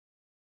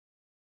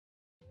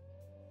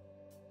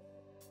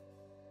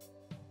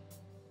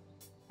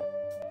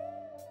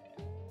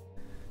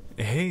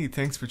Hey,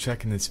 thanks for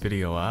checking this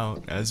video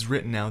out. As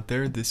written out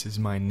there, this is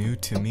my new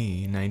to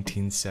me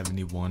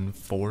 1971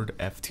 Ford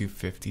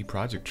F-250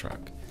 project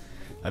truck.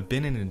 I've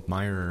been an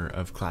admirer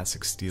of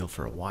classic steel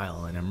for a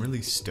while, and I'm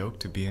really stoked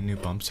to be a new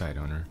bumpside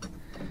owner.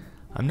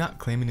 I'm not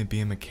claiming to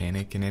be a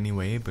mechanic in any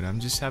way, but I'm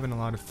just having a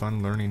lot of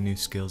fun learning new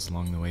skills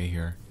along the way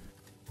here.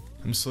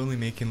 I'm slowly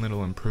making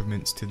little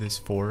improvements to this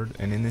Ford,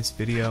 and in this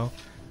video,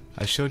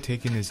 I show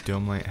taking his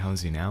dome light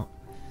housing out,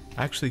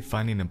 actually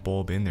finding a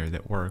bulb in there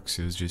that works.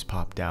 It was just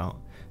popped out,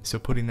 so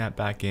putting that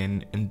back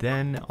in, and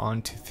then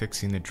on to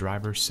fixing the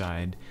driver's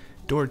side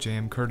door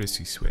jamb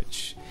courtesy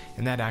switch,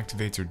 and that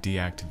activates or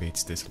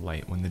deactivates this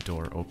light when the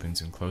door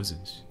opens and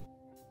closes.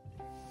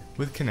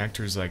 With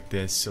connectors like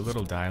this, a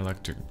little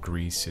dielectric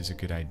grease is a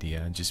good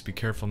idea. Just be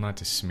careful not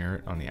to smear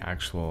it on the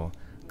actual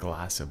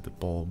glass of the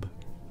bulb.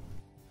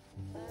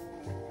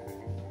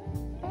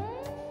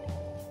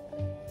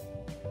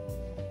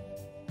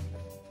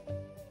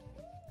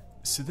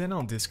 So then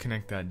I'll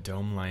disconnect that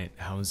dome light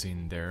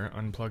housing there,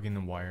 unplugging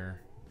the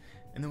wire.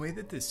 And the way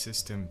that this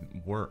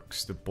system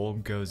works, the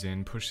bulb goes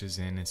in, pushes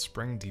in, a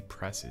spring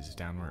depresses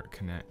down where it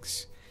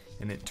connects,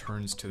 and it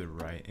turns to the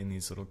right in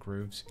these little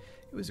grooves.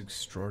 It was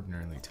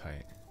extraordinarily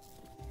tight.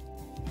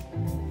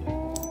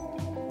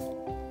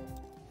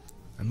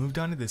 I moved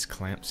on to this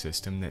clamp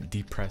system that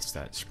depressed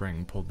that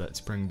spring, pulled that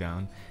spring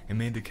down, and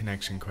made the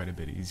connection quite a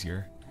bit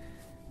easier.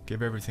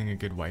 Give everything a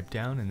good wipe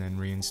down and then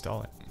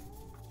reinstall it.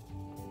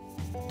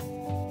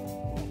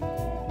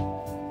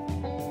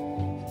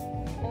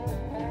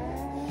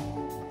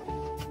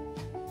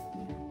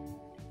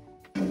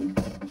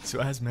 So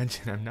as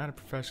mentioned, I'm not a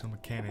professional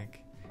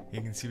mechanic.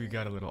 You can see we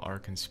got a little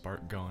arc and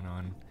spark going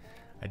on.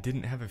 I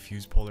didn't have a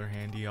fuse puller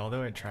handy,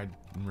 although I tried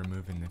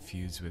removing the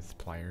fuse with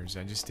pliers.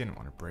 I just didn't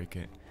want to break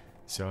it,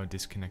 so I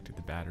disconnected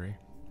the battery.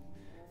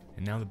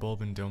 And now the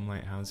bulb and dome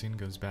light housing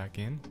goes back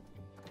in.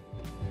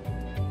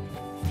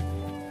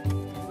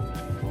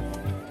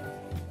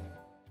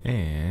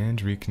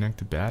 And reconnect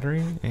the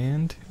battery,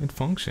 and it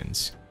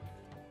functions.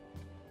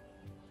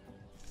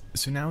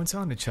 So now it's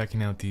on to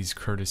checking out these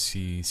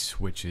courtesy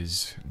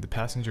switches. The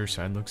passenger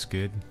side looks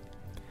good.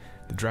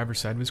 The driver's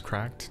side was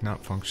cracked,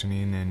 not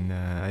functioning, and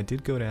I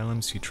did go to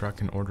LMC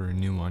Truck and order a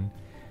new one.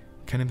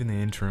 Kind of in the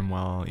interim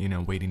while,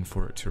 waiting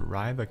for it to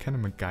arrive, I kind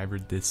of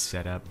MacGyvered this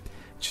setup.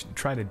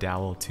 Tried a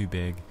dowel too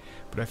big,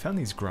 but I found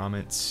these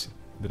grommets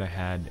that I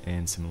had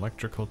and some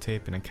electrical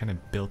tape, and I kind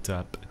of built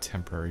up a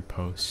temporary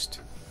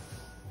post.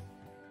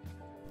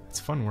 It's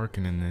fun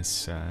working in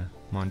this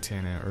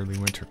Montana early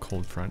winter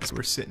cold front. So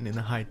we're sitting in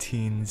the high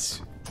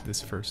teens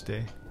this first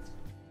day.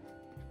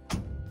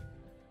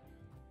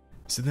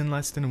 So then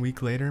less than a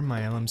week later,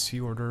 my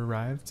LMC order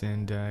arrived,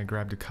 and I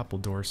grabbed a couple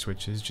door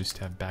switches just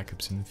to have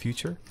backups in the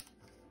future,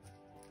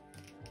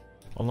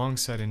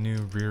 alongside a new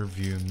rear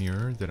view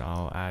mirror that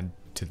I'll add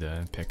to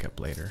the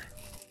pickup later.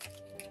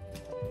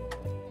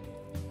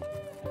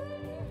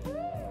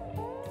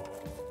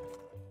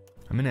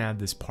 I'm going to add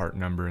this part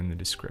number in the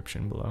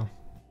description below.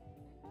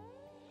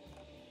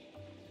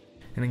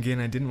 And again,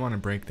 I didn't want to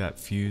break that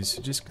fuse,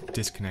 so just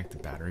disconnect the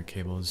battery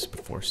cables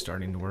before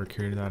starting to work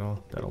here.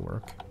 That'll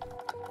work.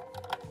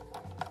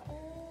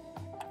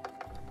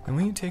 And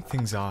when you take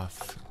things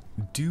off,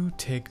 do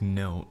take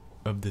note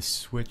of the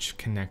switch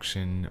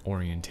connection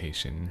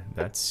orientation.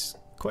 That's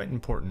quite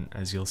important,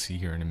 as you'll see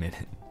here in a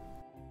minute.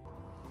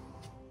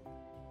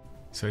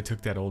 So I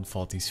took that old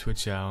faulty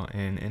switch out,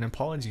 and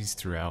apologies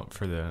throughout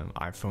for the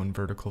iPhone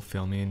vertical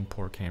filming,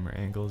 poor camera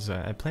angles.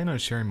 I plan on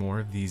sharing more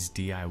of these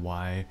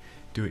DIY,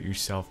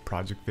 do-it-yourself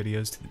project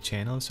videos to the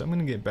channel, so I'm going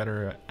to get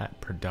better at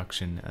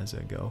production as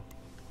I go.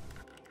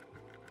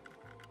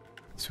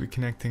 So we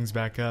connect things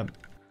back up.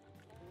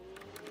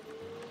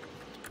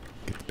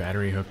 Get the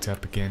battery hooked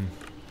up again.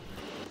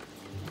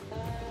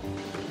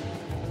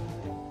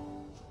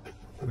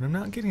 But I'm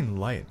not getting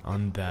light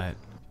on that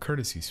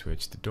courtesy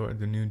switch,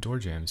 the new door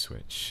jamb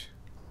switch,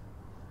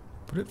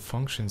 but it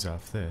functions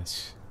off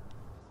this.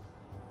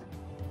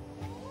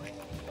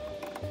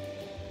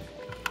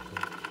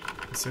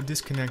 So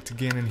disconnect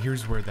again, and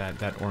here's where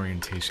that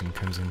orientation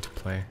comes into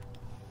play.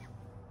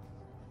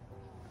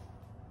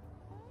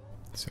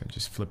 So I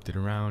just flipped it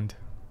around,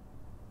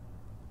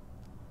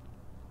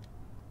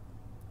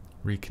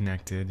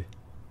 reconnected, and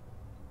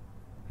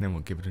then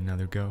we'll give it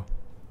another go.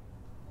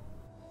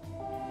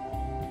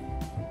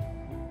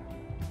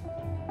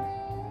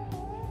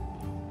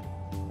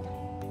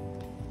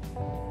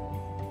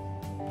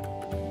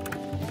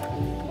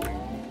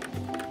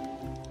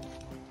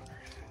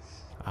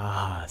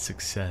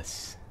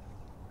 Success.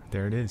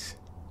 There it is.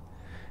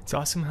 It's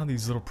awesome how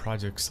these little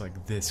projects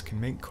like this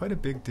can make quite a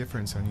big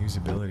difference on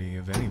usability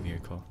of any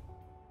vehicle.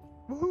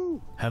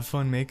 Woohoo! Have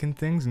fun making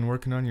things and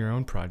working on your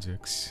own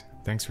projects.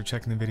 Thanks for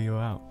checking the video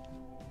out.